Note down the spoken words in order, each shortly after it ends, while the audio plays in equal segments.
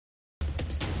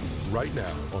right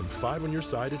now on 5 on your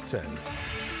side at 10.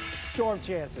 Storm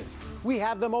chances. We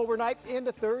have them overnight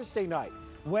into Thursday night.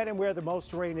 When and where the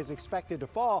most rain is expected to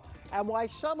fall, and why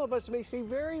some of us may see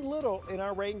very little in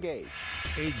our rain gauge.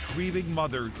 A grieving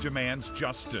mother demands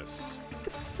justice.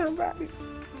 Somebody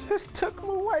just took him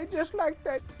away just like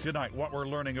that. Tonight, what we're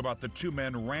learning about the two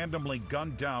men randomly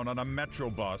gunned down on a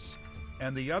Metro bus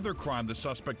and the other crime the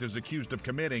suspect is accused of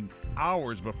committing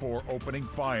hours before opening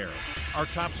fire. Our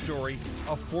top story,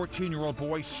 a 14-year-old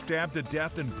boy stabbed to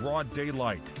death in broad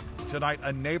daylight. Tonight,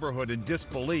 a neighborhood in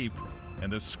disbelief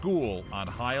and a school on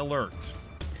high alert.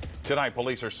 Tonight,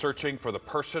 police are searching for the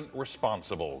person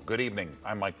responsible. Good evening.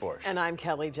 I'm Mike Bush. And I'm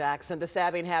Kelly Jackson. The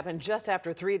stabbing happened just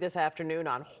after 3 this afternoon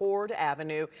on Horde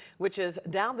Avenue, which is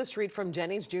down the street from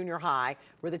Jennings Junior High,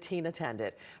 where the teen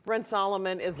attended. Brent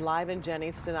Solomon is live in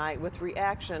Jennings tonight with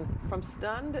reaction from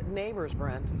stunned neighbors,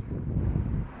 Brent.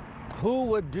 Who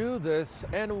would do this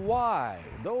and why?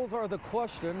 Those are the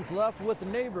questions left with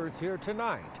neighbors here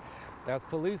tonight, as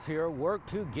police here work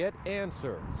to get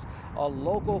answers. A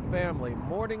local family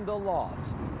mourning the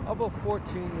loss of a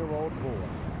 14-year-old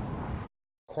boy.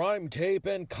 Crime tape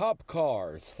and cop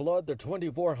cars flood the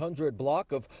 2400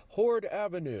 block of Horde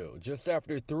Avenue just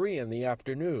after 3 in the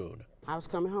afternoon. I was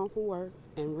coming home from work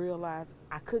and realized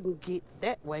I couldn't get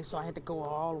that way, so I had to go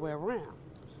all the way around.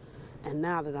 And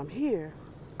now that I'm here,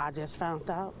 I just found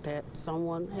out that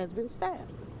someone has been stabbed.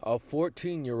 A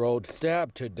 14-year-old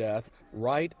stabbed to death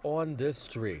right on this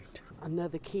street.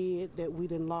 Another kid that we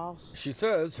done lost. She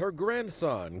says her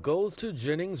grandson goes to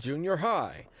Jennings Junior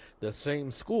High, the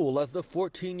same school as the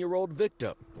 14-year-old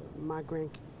victim. My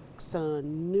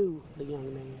grandson knew the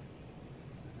young man.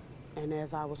 And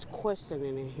as I was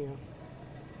questioning him,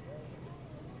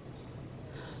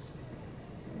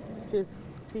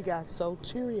 he got so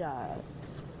teary-eyed.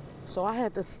 So I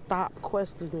had to stop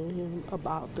questioning him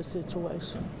about the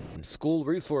situation. School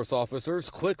resource officers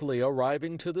quickly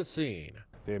arriving to the scene.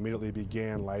 They immediately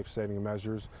began life-saving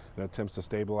measures and attempts to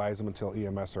stabilize him until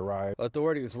EMS arrived.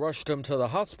 Authorities rushed him to the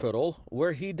hospital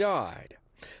where he died.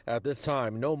 At this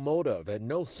time, no motive and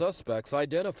no suspects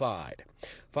identified.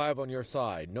 5 on your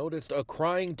side noticed a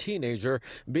crying teenager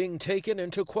being taken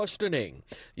into questioning,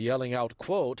 yelling out,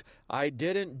 quote, "I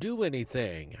didn't do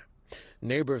anything."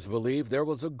 Neighbors believe there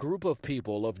was a group of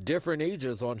people of different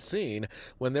ages on scene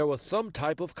when there was some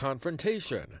type of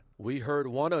confrontation. We heard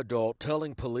one adult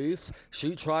telling police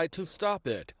she tried to stop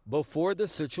it before the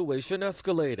situation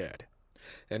escalated.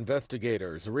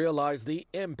 Investigators realize the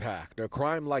impact a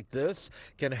crime like this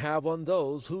can have on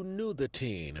those who knew the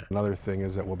teen. Another thing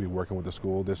is that we'll be working with the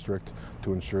school district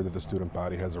to ensure that the student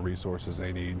body has the resources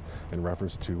they need in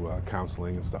reference to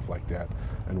counseling and stuff like that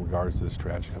in regards to this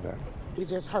tragic event. It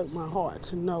just hurt my heart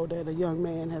to know that a young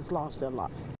man has lost their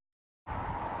life.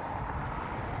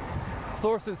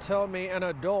 Sources tell me an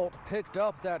adult picked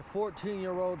up that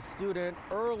 14-year-old student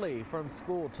early from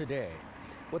school today.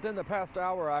 Within the past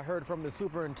hour, I heard from the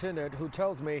superintendent, who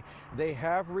tells me they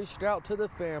have reached out to the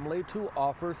family to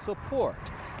offer support,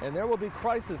 and there will be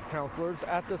crisis counselors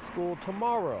at the school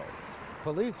tomorrow.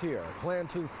 Police here plan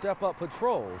to step up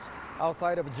patrols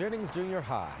outside of Jennings Junior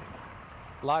High.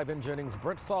 Live in Jennings,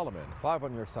 Brent Solomon, 5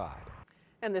 on your side.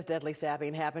 And this deadly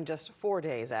stabbing happened just 4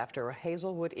 days after a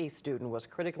Hazelwood East student was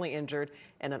critically injured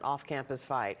in an off-campus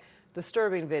fight.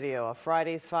 Disturbing video of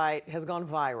Friday's fight has gone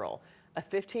viral. A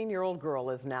 15-year-old girl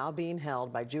is now being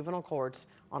held by juvenile courts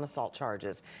on assault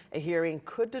charges. A hearing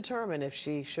could determine if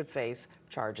she should face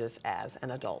charges as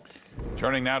an adult.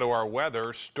 Turning now to our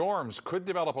weather, storms could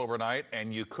develop overnight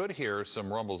and you could hear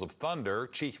some rumbles of thunder.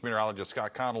 Chief Meteorologist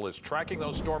Scott Connell is tracking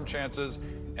those storm chances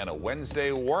and a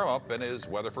Wednesday warm-up in his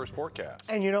Weather First forecast.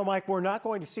 And you know, Mike, we're not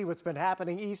going to see what's been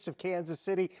happening east of Kansas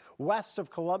City, west of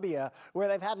Columbia, where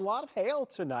they've had a lot of hail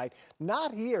tonight.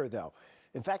 Not here, though.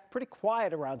 In fact, pretty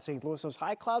quiet around St. Louis. Those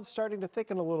high clouds starting to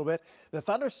thicken a little bit. The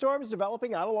thunderstorms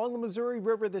developing out along the Missouri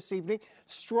River this evening.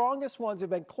 Strongest ones have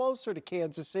been closer to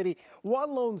Kansas City.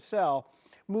 One lone cell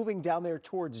moving down there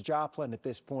towards Joplin at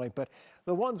this point. But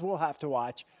the ones we'll have to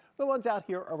watch, the ones out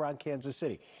here around Kansas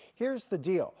City. Here's the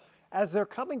deal. As they're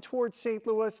coming towards St.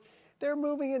 Louis, they're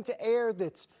moving into air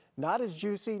that's not as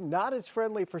juicy, not as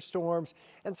friendly for storms.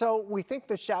 And so we think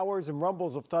the showers and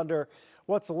rumbles of thunder,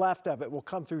 what's left of it, will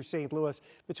come through St. Louis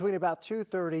between about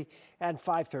 2:30 and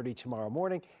 5:30 tomorrow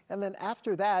morning. And then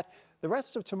after that, the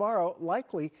rest of tomorrow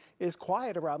likely is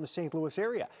quiet around the St. Louis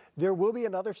area. There will be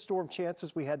another storm chance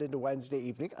as we head into Wednesday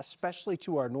evening, especially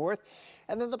to our north,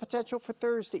 and then the potential for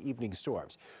Thursday evening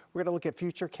storms. We're going to look at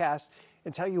futurecast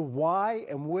and tell you why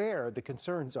and where the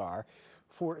concerns are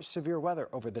for severe weather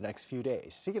over the next few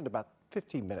days. See you in about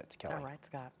 15 minutes, Kelly. All right,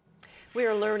 Scott. We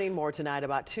are learning more tonight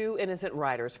about two innocent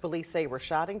riders police say were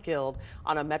shot and killed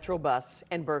on a Metro bus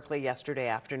in Berkeley yesterday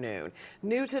afternoon.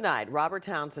 New tonight, Robert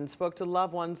Townsend spoke to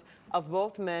loved ones of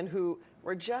both men who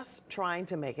were just trying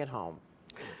to make it home.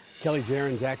 Kelly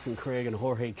Jaron Jackson Craig and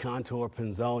Jorge Cantor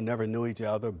Penzone never knew each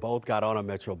other. Both got on a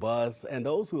Metro bus, and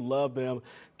those who love them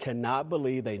cannot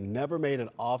believe they never made it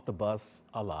off the bus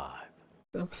alive.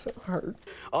 I'm so hurt.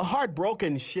 A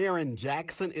heartbroken Sharon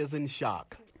Jackson is in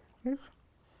shock. It's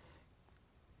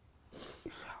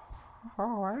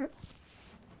hard.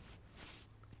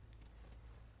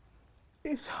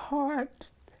 It's hard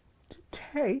to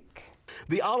take.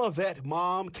 The Olivet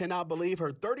mom cannot believe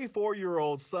her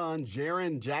 34-year-old son,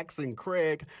 Jaron Jackson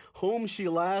Craig, whom she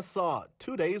last saw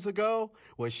 2 days ago,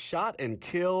 was shot and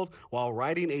killed while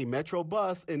riding a Metro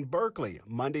bus in Berkeley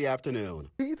Monday afternoon.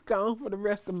 He's gone for the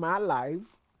rest of my life.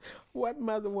 What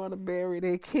mother want to bury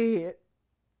their kid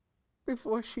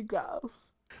before she goes?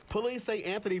 Police say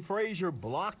Anthony Frazier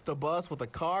blocked the bus with a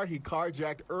car he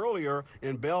carjacked earlier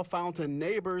in Bell Fountain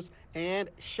Neighbors and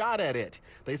shot at it.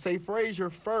 They say Frazier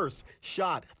first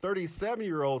shot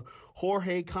 37-year-old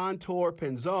Jorge Cantor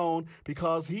Penzone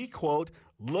because he, quote,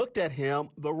 looked at him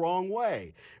the wrong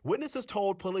way. Witnesses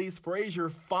told police Frazier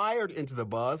fired into the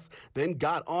bus, then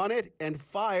got on it and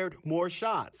fired more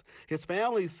shots. His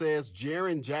family says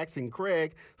Jaron Jackson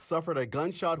Craig suffered a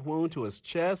gunshot wound to his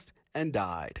chest and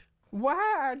died.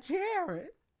 Why,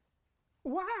 Jared?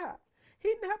 Why?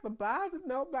 He never bothered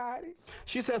nobody.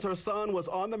 She says her son was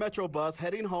on the Metro bus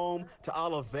heading home to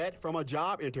Olivet from a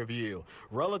job interview.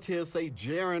 Relatives say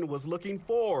Jaron was looking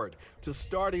forward to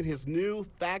starting his new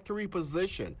factory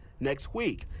position next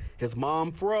week. His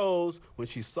mom froze when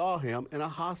she saw him in a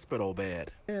hospital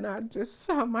bed. And I just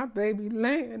saw my baby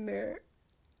laying there.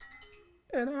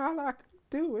 And all I could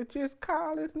do was just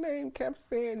call his name, kept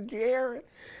saying Jared.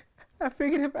 I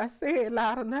figured if I say it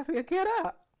loud enough, he'll get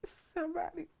up.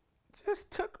 Somebody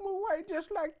just took him away just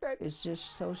like that. It's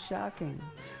just so shocking.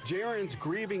 Jaron's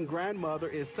grieving grandmother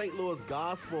is St. Louis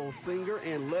gospel singer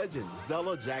and legend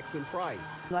Zella Jackson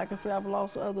Price. Like I said, I've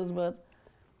lost others, but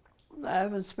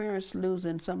I've experienced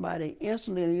losing somebody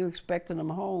instantly and you're expecting them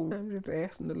home. I'm just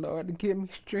asking the Lord to give me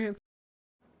strength.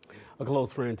 A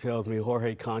close friend tells me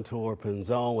Jorge Cantor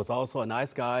Penzone was also a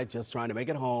nice guy just trying to make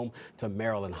it home to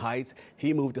Maryland Heights.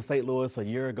 He moved to St. Louis a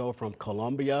year ago from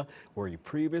Columbia, where he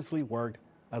previously worked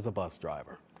as a bus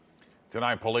driver.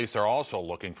 Tonight, police are also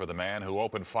looking for the man who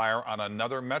opened fire on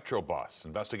another Metro bus.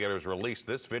 Investigators released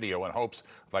this video in hopes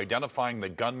of identifying the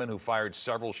gunman who fired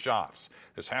several shots.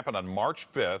 This happened on March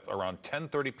 5th around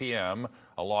 10:30 p.m.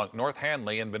 along North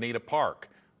Hanley and Bonita Park.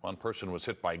 One person was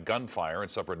hit by gunfire and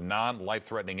suffered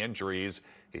non-life-threatening injuries.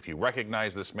 If you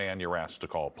recognize this man, you're asked to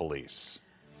call police.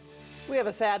 We have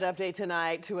a sad update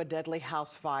tonight to a deadly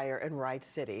house fire in Wright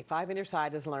City. 5 on your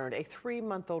side has learned a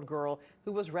 3-month-old girl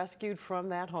who was rescued from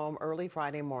that home early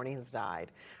Friday morning has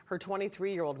died. Her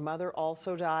 23-year-old mother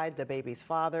also died. The baby's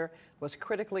father was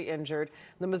critically injured.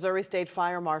 The Missouri State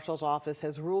Fire Marshal's office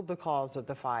has ruled the cause of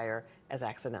the fire as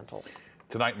accidental.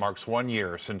 Tonight marks 1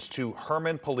 year since 2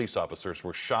 Herman police officers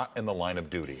were shot in the line of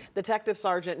duty. Detective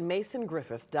Sergeant Mason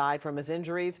Griffith died from his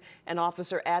injuries, and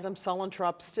Officer Adam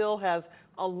Sullentrup still has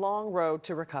a long road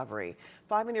to recovery.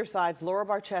 5 on your side's Laura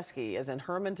Barcheski is in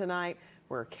Herman tonight,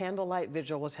 where a candlelight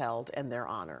vigil was held in their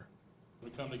honor. We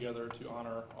come together to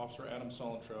honor Officer Adam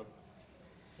Sullentrup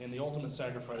and the ultimate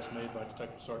sacrifice made by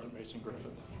Detective Sergeant Mason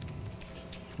Griffith.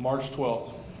 March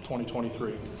 12th,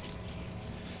 2023.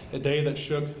 A day that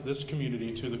shook this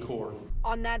community to the core.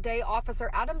 On that day, Officer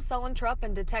Adam Sullentrup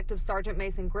and Detective Sergeant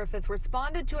Mason Griffith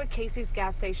responded to a Casey's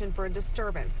gas station for a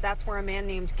disturbance. That's where a man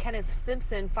named Kenneth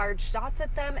Simpson fired shots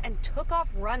at them and took off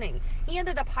running. He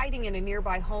ended up hiding in a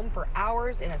nearby home for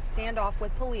hours in a standoff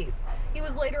with police. He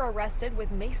was later arrested with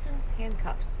Mason's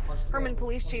handcuffs. Herman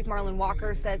Police Chief Marlon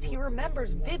Walker says he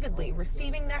remembers vividly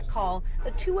receiving that call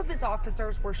that 2 of his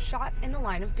officers were shot in the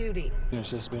line of duty. It's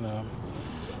just been a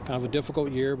kind of a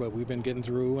difficult year, but we've been getting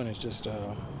through, and it's just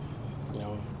you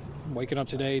know, waking up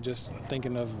today just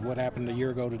thinking of what happened a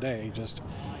year ago today, just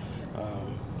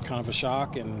kind of a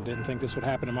shock, and didn't think this would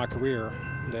happen in my career,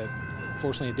 that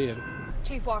fortunately it did.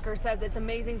 Chief Walker says it's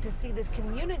amazing to see this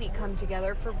community come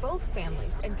together for both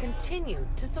families and continue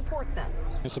to support them.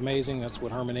 It's amazing. That's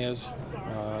what Herman is.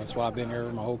 That's why I've been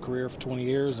here my whole career for 20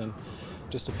 years, and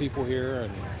just the people here,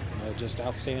 and just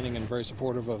outstanding and very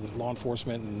supportive of law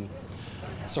enforcement and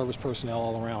service personnel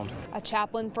all around. A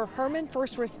chaplain for Herman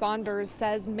First Responders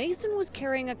says Mason was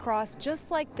carrying a cross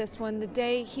just like this one the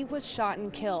day he was shot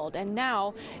and killed, and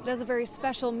now it has a very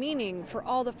special meaning for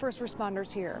all the first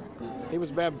responders here. He was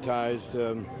baptized,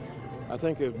 I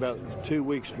think it was about 2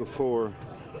 weeks before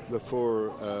before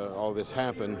all this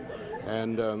happened,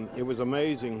 and it was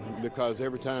amazing because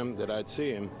every time that I'd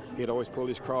see him, he'd always pull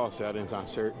his cross out and I'd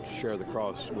share the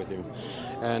cross with him.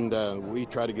 And we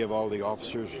try to give all the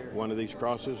officers one of these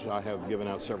crosses. I have given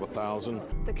out several thousand.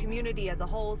 The community as a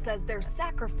whole says their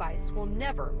sacrifice will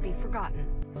never be forgotten.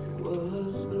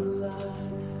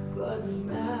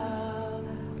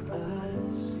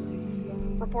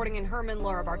 Reporting in Herman,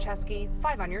 Laura Barcheski,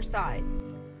 5 on your side.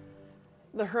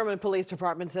 The Herman Police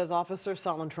Department says Officer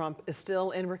Solentrump is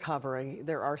still in recovery.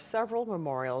 There are several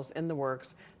memorials in the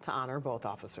works to honor both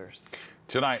officers.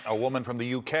 Tonight, a woman from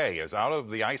the UK is out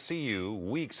of the ICU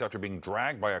weeks after being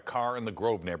dragged by a car in the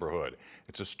Grove neighborhood.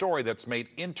 It's a story that's made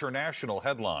international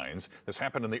headlines. This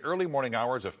happened in the early morning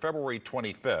hours of February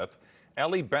 25th.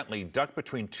 Ellie Bentley ducked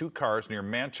between two cars near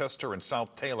Manchester and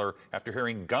South Taylor after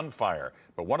hearing gunfire,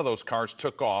 but one of those cars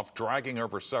took off, dragging her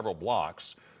for several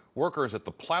blocks. Workers at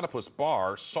the Platypus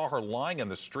Bar saw her lying in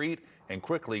the street and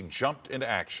quickly jumped into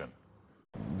action.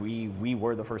 We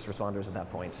were the first responders at that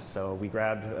point, so we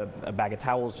grabbed a bag of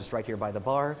towels just right here by the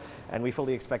bar, and we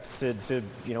fully expect to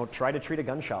try to treat a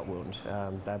gunshot wound.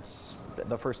 That's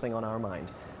the first thing on our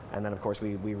mind. And then, of course,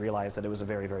 we realized that it was a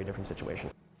very, very different situation.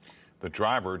 The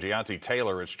driver, Deontay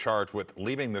Taylor, is charged with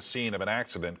leaving the scene of an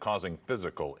accident causing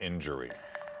physical injury.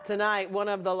 Tonight, one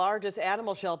of the largest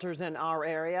animal shelters in our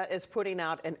area is putting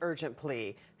out an urgent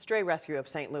plea. Stray Rescue of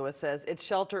St. Louis says its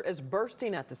shelter is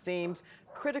bursting at the seams,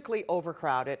 critically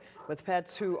overcrowded, with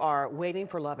pets who are waiting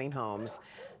for loving homes.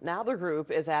 Now the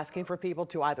group is asking for people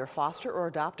to either foster or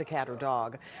adopt a cat or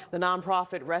dog. The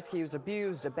nonprofit rescues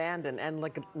abused, abandoned, and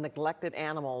neglected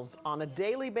animals on a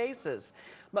daily basis.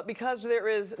 But because there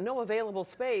is no available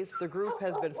space, the group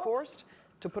has been forced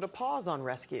to put a pause on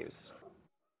rescues.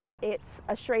 It's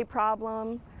a stray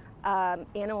problem.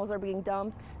 Animals are being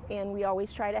dumped, and we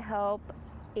always try to help.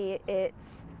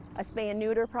 It's a spay and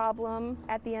neuter problem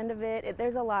at the end of it.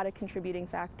 There's a lot of contributing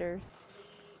factors.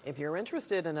 If you're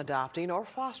interested in adopting or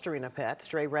fostering a pet,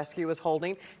 Stray Rescue is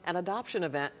holding an adoption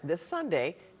event this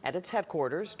Sunday at its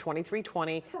headquarters,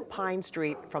 2320 Pine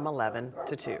Street, from 11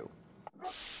 to 2.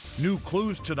 New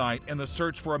clues tonight in the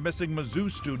search for a missing Mizzou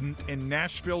student in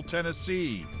Nashville,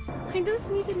 Tennessee. I just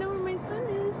need to know where my son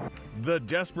is. The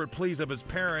desperate pleas of his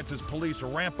parents as police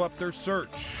ramp up their search.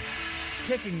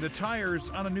 Kicking the tires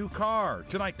on a new car.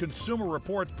 Tonight, Consumer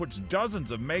Reports puts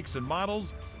dozens of makes and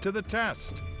models to the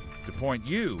test to point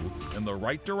you in the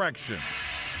right direction.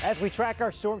 As we track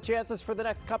our storm chances for the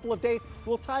next couple of days,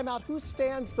 we'll time out who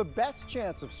stands the best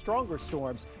chance of stronger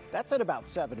storms. That's in about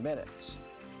 7 minutes.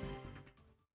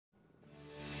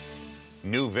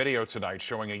 New video tonight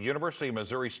showing a University of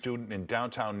Missouri student in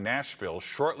downtown Nashville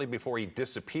shortly before he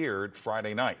disappeared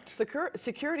Friday night.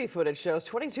 Security footage shows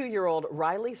 22-year-old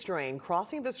Riley Strain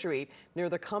crossing the street near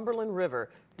the Cumberland River,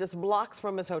 just blocks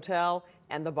from his hotel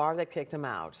and the bar that kicked him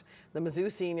out. The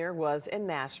Mizzou senior was in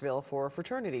Nashville for a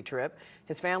fraternity trip.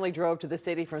 His family drove to the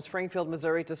city from Springfield,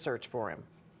 Missouri to search for him.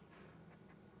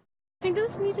 I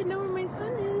just need to know where my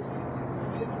son is.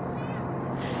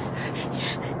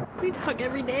 We talk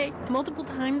every day, multiple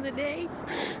times a day.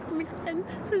 Oh my God,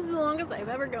 this is the longest I've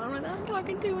ever gone without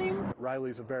talking to him.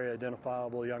 Riley's a very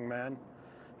identifiable young man.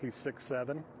 He's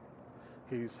 6'7".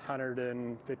 He's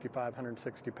 155,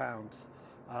 160 pounds.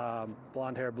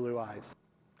 Blonde hair, blue eyes.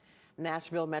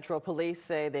 Nashville Metro Police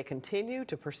say they continue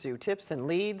to pursue tips and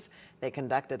leads. They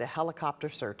conducted a helicopter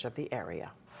search of the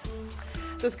area.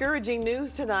 Discouraging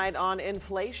news tonight on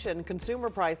inflation. Consumer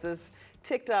prices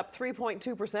ticked up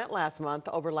 3.2% last month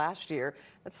over last year.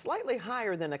 That's slightly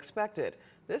higher than expected.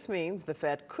 This means the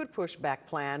Fed could push back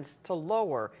plans to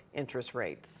lower interest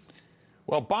rates.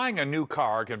 Well, buying a new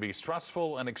car can be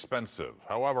stressful and expensive.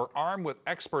 However, armed with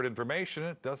expert information,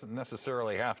 it doesn't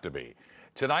necessarily have to be.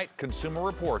 Tonight, Consumer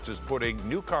Reports is putting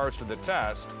new cars to the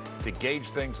test to gauge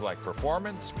things like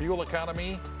performance, fuel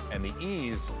economy, and the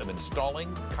ease of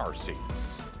installing car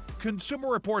seats. Consumer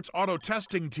Reports auto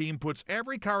testing team puts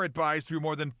every car it buys through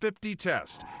more than 50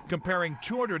 tests, comparing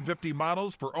 250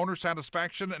 models for owner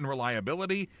satisfaction and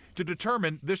reliability to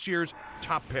determine this year's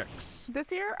top picks.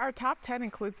 This year, our top 10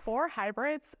 includes 4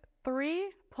 hybrids, 3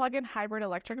 plug-in hybrid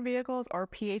electric vehicles or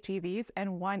PHEVs,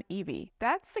 and 1 EV.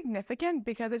 That's significant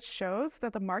because it shows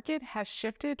that the market has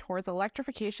shifted towards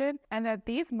electrification and that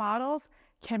these models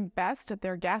can best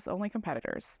their gas-only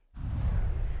competitors.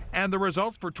 And the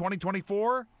results for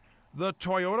 2024? The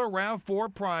Toyota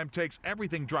RAV4 Prime takes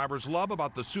everything drivers love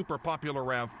about the super popular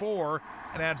RAV4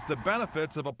 and adds the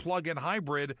benefits of a plug-in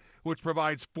hybrid, which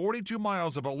provides 42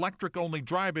 miles of electric-only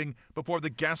driving before the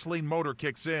gasoline motor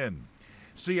kicks in.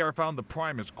 CR found the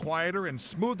Prime is quieter and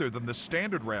smoother than the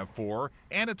standard RAV4,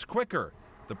 and it's quicker.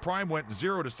 The Prime went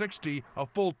 0 to 60 a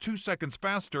full 2 seconds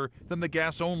faster than the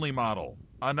gas-only model.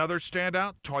 Another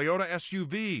standout, Toyota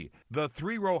SUV. The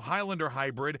 3-row Highlander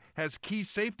hybrid has key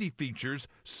safety features,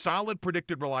 solid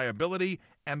predicted reliability,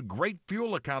 and great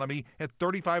fuel economy at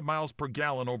 35 miles per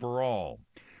gallon overall.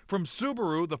 From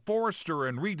Subaru, the Forester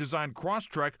and redesigned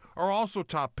Crosstrek are also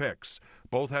top picks.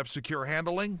 Both have secure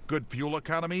handling, good fuel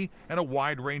economy, and a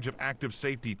wide range of active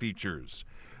safety features.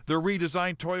 The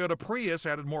redesigned Toyota Prius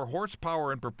added more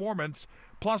horsepower and performance,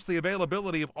 plus the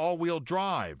availability of all-wheel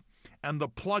drive. And the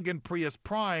plug-in Prius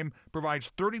Prime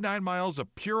provides 39 miles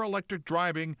of pure electric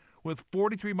driving with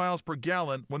 43 miles per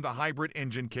gallon when the hybrid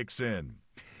engine kicks in.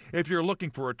 If you're looking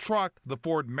for a truck, the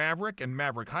Ford Maverick and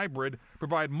Maverick Hybrid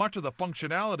provide much of the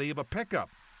functionality of a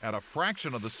pickup at a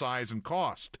fraction of the size and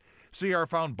cost. CR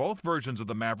found both versions of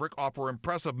the Maverick offer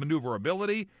impressive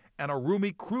maneuverability and a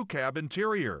roomy crew cab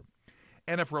interior.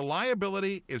 And if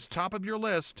reliability is top of your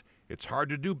list, it's hard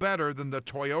to do better than the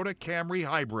Toyota Camry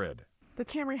Hybrid. The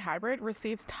Camry Hybrid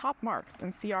receives top marks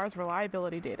in CR's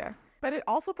reliability data, but it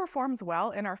also performs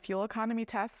well in our fuel economy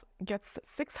tests, gets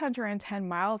 610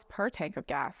 miles per tank of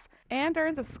gas, and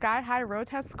earns a sky-high road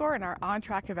test score in our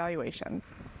on-track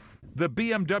evaluations. The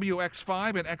BMW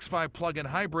X5 and X5 plug-in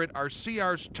hybrid are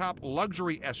CR's top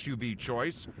luxury SUV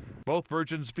choice. Both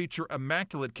versions feature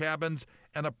immaculate cabins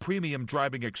and a premium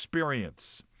driving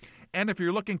experience. And if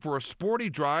you're looking for a sporty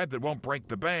drive that won't break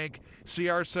the bank,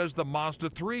 CR says the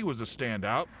Mazda 3 was a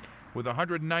standout. With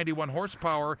 191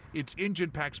 horsepower, its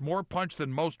engine packs more punch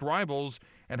than most rivals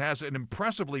and has an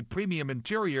impressively premium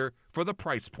interior for the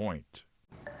price point.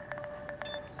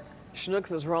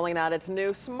 Schnucks is rolling out its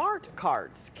new smart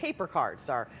carts. Caper carts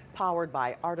are powered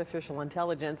by artificial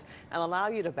intelligence and allow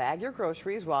you to bag your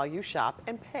groceries while you shop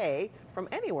and pay from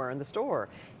anywhere in the store.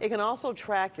 It can also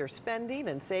track your spending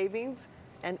and savings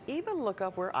and even look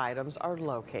up where items are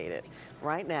located.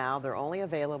 Right now, they're only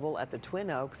available at the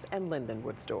Twin Oaks and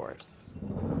Lindenwood stores.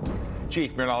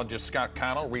 Chief Meteorologist Scott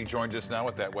Connell rejoins us now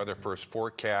with that weather first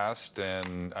forecast.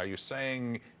 And are you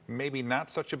saying maybe not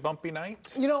such a bumpy night?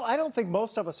 You know, I don't think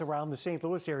most of us around the St.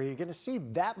 Louis area are going to see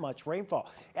that much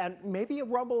rainfall. And maybe a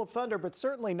rumble of thunder, but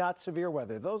certainly not severe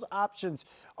weather. Those options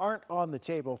aren't on the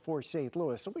table for St.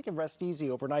 Louis, so we can rest easy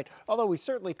overnight, although we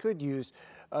certainly could use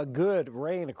a good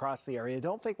rain across the area.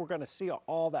 Don't think we're going to see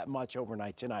all that much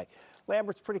overnight tonight.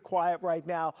 Lambert's pretty quiet right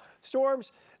now.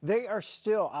 Storms, they are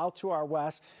still out to our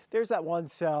west. There's that one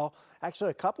cell,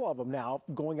 actually a couple of them now,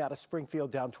 going out of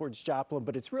Springfield down towards Joplin,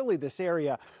 but it's really this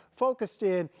area focused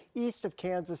in east of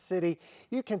Kansas City.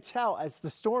 You can tell as the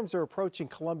storms are approaching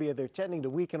Columbia, they're tending to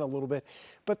weaken a little bit,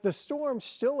 but the storms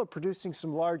still are producing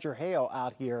some larger hail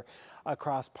out here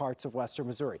across parts of western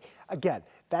Missouri. Again,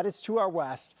 that is to our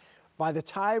west. By the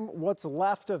time what's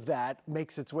left of that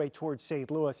makes its way towards St.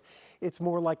 Louis, it's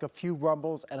more like a few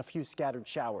rumbles and a few scattered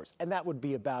showers, and that would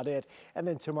be about it. And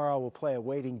then tomorrow we'll play a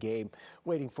waiting game,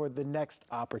 waiting for the next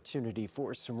opportunity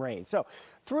for some rain. So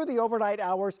through the overnight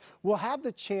hours, we'll have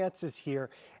the chances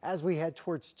here as we head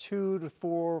towards 2 to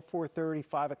 4, 4:30,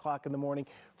 5 o'clock in the morning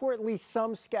for at least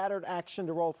some scattered action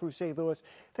to roll through St. Louis.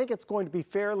 I think it's going to be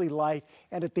fairly light,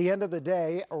 and at the end of the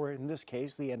day, or in this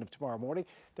case, the end of tomorrow morning,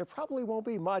 there probably won't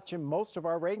be much in most of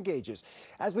our rain gauges.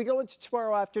 As we go into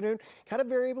tomorrow afternoon, kind of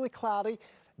variably cloudy,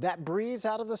 that breeze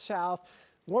out of the south,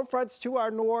 warm fronts to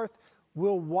our north.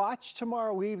 We'll watch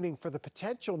tomorrow evening for the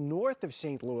potential north of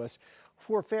St. Louis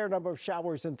for a fair number of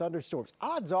showers and thunderstorms.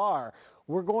 Odds are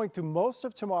we're going through most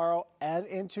of tomorrow and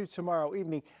into tomorrow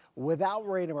evening without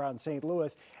rain around St.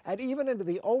 Louis, and even into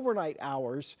the overnight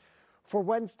hours for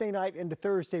Wednesday night into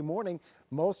Thursday morning.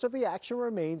 Most of the action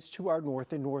remains to our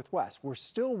north and northwest. We're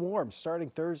still warm starting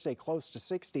Thursday, close to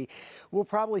 60. We'll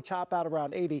probably top out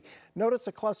around 80. Notice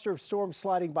a cluster of storms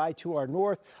sliding by to our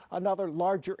north, another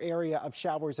larger area of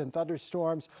showers and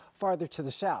thunderstorms farther to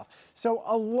the south. So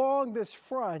along this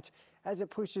front, as it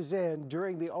pushes in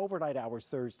during the overnight hours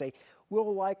Thursday,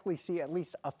 we'll likely see at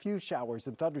least a few showers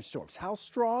and thunderstorms. How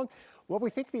strong? Well, we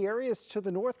think the areas to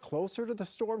the north closer to the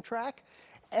storm track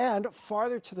and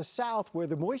farther to the south where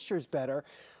the moisture is better,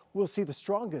 we'll see the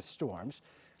strongest storms.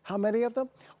 How many of them?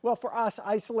 Well, for us,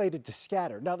 isolated to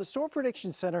scattered. Now, the Storm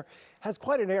Prediction Center has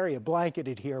quite an area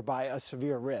blanketed here by a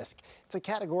severe risk. It's a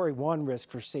Category 1 risk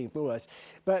for St. Louis,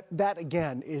 but that,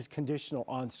 again, is conditional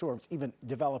on storms even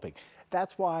developing.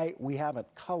 That's why we haven't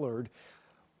colored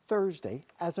Thursday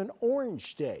as an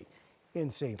orange day in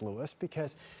St. Louis,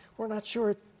 because we're not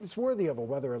sure it's worthy of a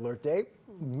weather alert day.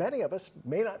 Many of us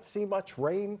may not see much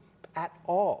rain at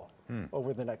all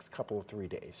over the next couple of 3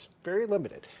 days. Very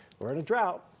limited. We're in a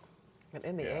drought. And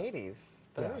in the 80s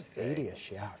Thursday. Yeah,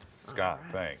 80-ish, yeah. Scott,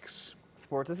 thanks.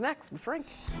 Sports is next with Frank.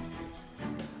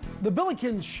 The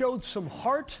Billikens showed some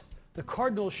heart, the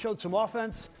Cardinals showed some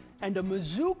offense, and a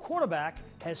Mizzou quarterback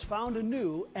has found a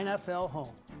new NFL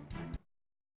home.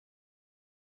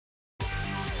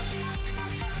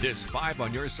 This 5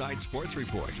 on Your Side Sports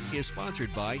Report is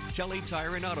sponsored by Telly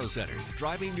Tire and Auto Centers,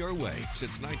 driving your way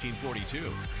since 1942.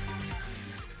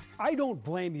 I don't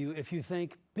blame you if you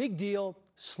think, big deal,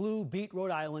 SLU beat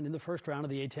Rhode Island in the first round of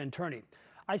the A-10 tourney.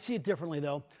 I see it differently,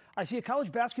 though. I see a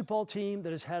college basketball team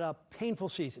that has had a painful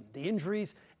season. The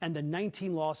injuries and the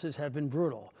 19 losses have been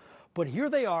brutal. But here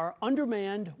they are,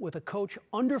 undermanned, with a coach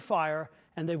under fire,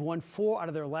 and they've won 4 out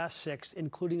of their last 6,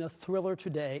 including a thriller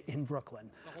today in Brooklyn.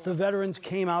 The veterans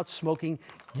came out smoking.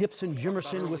 Gibson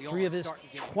Jimerson with 3 of his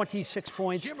 26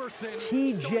 points.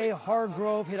 T.J.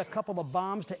 Hargrove hit a couple of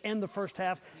bombs to end the first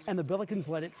half, and the Billikens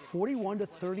led it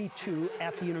 41-32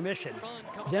 at the intermission.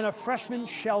 Then a freshman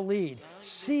shall lead.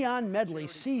 Sion Medley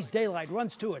sees daylight,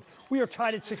 runs to it. We are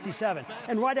tied at 67.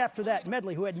 And right after that,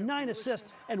 Medley, who had 9 assists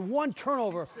and 1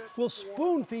 turnover, will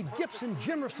spoon-feed Gibson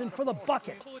Jimerson for the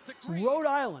bucket. Rhode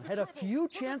Island had a few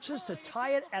chances to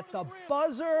tie it at the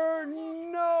buzzer.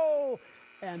 No!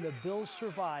 And the Bills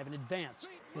survive and advance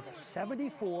with a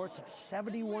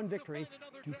 74-71 victory.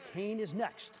 Duquesne is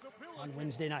next on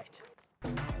Wednesday night.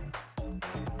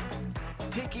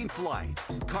 Taking flight.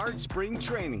 Card Spring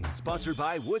Training, sponsored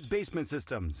by Wood Basement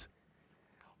Systems.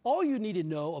 All you need to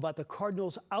know about the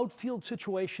Cardinals' outfield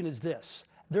situation is this.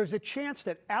 There's a chance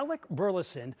that Alec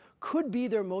Burleson could be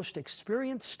their most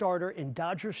experienced starter in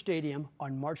Dodger Stadium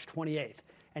on March 28th,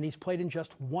 and he's played in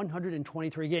just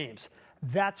 123 games.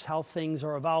 That's how things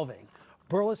are evolving.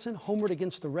 Burleson homered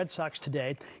against the Red Sox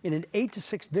today in an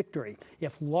 8-6 victory.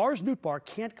 If Lars Nootbaar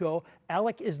can't go,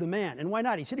 Alec is the man. And why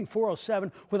not? He's hitting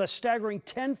 .407 with a staggering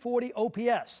 1040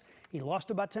 OPS. He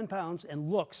lost about 10 pounds and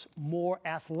looks more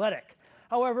athletic.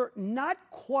 However, not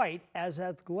quite as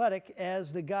athletic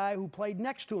as the guy who played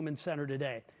next to him in center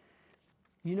today.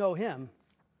 You know him,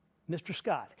 Mr.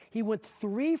 Scott. He went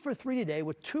 3 for 3 today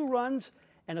with 2 runs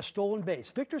and a stolen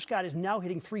base. Victor Scott is now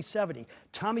hitting .370.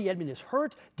 Tommy Edman is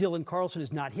hurt. Dylan Carlson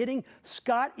is not hitting.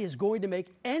 Scott is going to make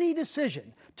any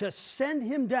decision to send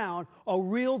him down, a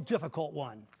real difficult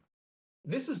one.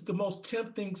 This is the most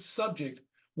tempting subject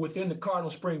within the Cardinal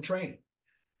spring training.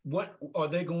 What are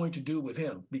they going to do with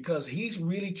him? Because he's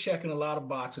really checking a lot of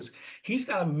boxes. He's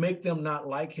got to make them not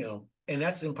like him, and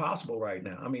that's impossible right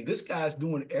now. I mean, this guy's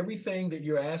doing everything that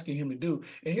you're asking him to do.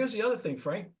 And here's the other thing,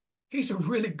 Frank. He's a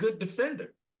really good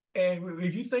defender. And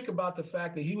if you think about the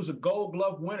fact that he was a Gold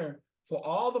Glove winner for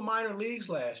all the minor leagues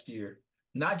last year,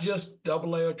 not just AA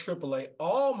or AAA,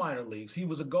 all minor leagues, he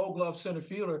was a Gold Glove center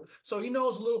fielder. So he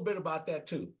knows a little bit about that,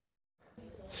 too.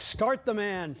 Start the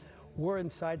man. We're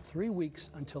inside 3 weeks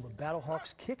until the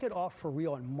Battlehawks kick it off for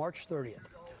real on March 30th.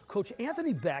 Coach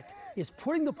Anthony Beck is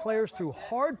putting the players through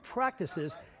hard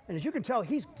practices, and as you can tell,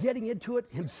 he's getting into it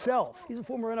himself. He's a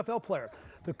former NFL player.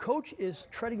 The coach is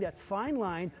treading that fine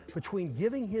line between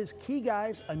giving his key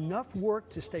guys enough work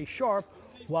to stay sharp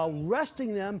while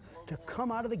resting them to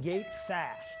come out of the gate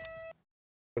fast.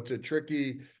 It's a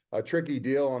tricky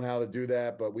deal on how to do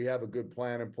that, but we have a good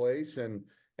plan in place, and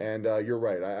you're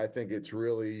right. I think it's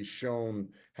really shown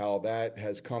how that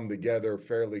has come together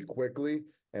fairly quickly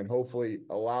and hopefully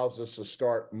allows us to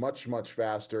start much, much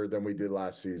faster than we did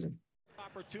last season.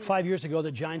 5 years ago,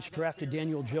 the Giants drafted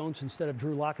Daniel Jones instead of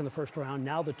Drew Lock in the first round.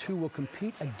 Now the two will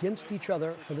compete against each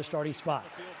other for the starting spot.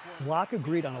 Lock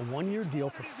agreed on a 1-year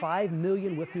deal for $5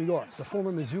 million with New York. The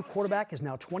former Mizzou quarterback is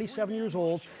now 27 years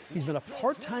old. He's been a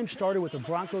part-time starter with the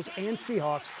Broncos and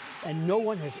Seahawks, and no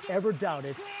one has ever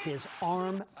doubted his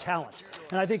arm talent.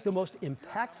 And I think the most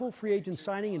impactful free agent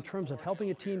signing in terms of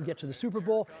helping a team get to the Super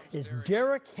Bowl is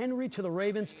Derrick Henry to the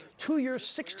Ravens. 2 years,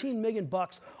 $16 million,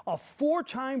 a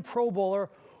 4-time Pro Bowler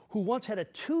who once had a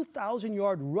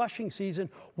 2,000-yard rushing season.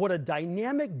 What a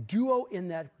dynamic duo in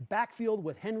that backfield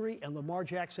with Henry and Lamar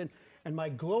Jackson. And my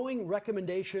glowing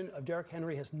recommendation of Derrick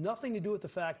Henry has nothing to do with the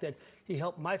fact that he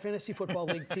helped my fantasy football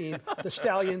league team, the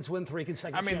Stallions, win 3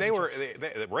 consecutive championships.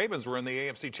 The Ravens were in the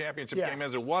AFC Championship game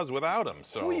as it was without him.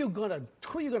 So who are you gonna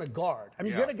guard? I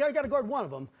mean, you got to guard one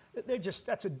of them.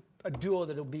 That's a duo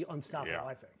that'll be unstoppable,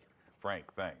 I think. Frank,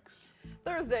 thanks.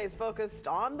 Thursday's focused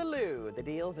on the Lou, the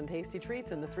deals and tasty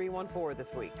treats in the 314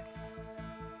 this week.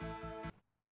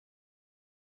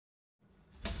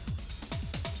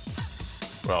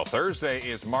 Well, Thursday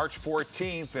is March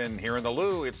 14th, and here in the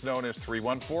Lou, it's known as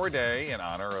 314 Day in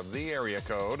honor of the area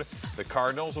code. The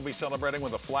Cardinals will be celebrating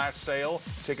with a flash sale.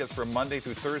 Tickets for Monday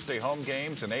through Thursday home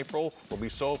games in April will be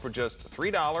sold for just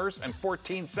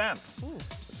 $3.14.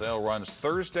 The sale runs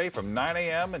Thursday from 9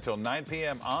 a.m. until 9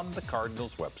 p.m. on the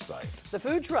Cardinals website. The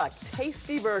food truck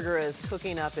Tasty Burger is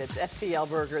cooking up its STL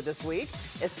burger this week.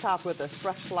 It's topped with a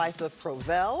fresh slice of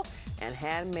Provel and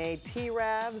handmade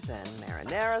T-Rabs and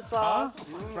marinara sauce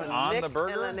from On Nick the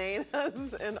burger? and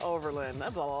Lenena's in Overland.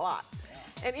 That's a lot.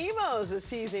 And Emos is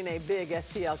teasing a big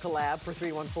STL collab for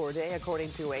 314 Day,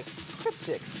 according to a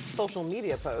cryptic social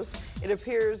media post. It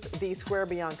appears the Square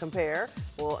Beyond Compare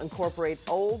will incorporate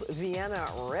Old Vienna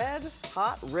Red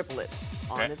Hot Riblets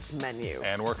on its menu.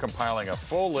 And we're compiling a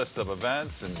full list of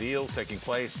events and deals taking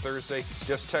place Thursday.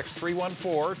 Just text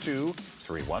 314 to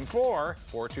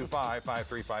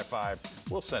 314-425-5355.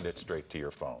 We'll send it straight to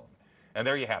your phone. And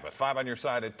there you have it. 5 on your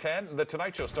side at 10. The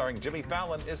Tonight Show starring Jimmy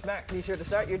Fallon is next. Be sure to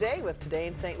start your day with Today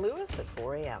in St. Louis at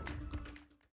 4 a.m.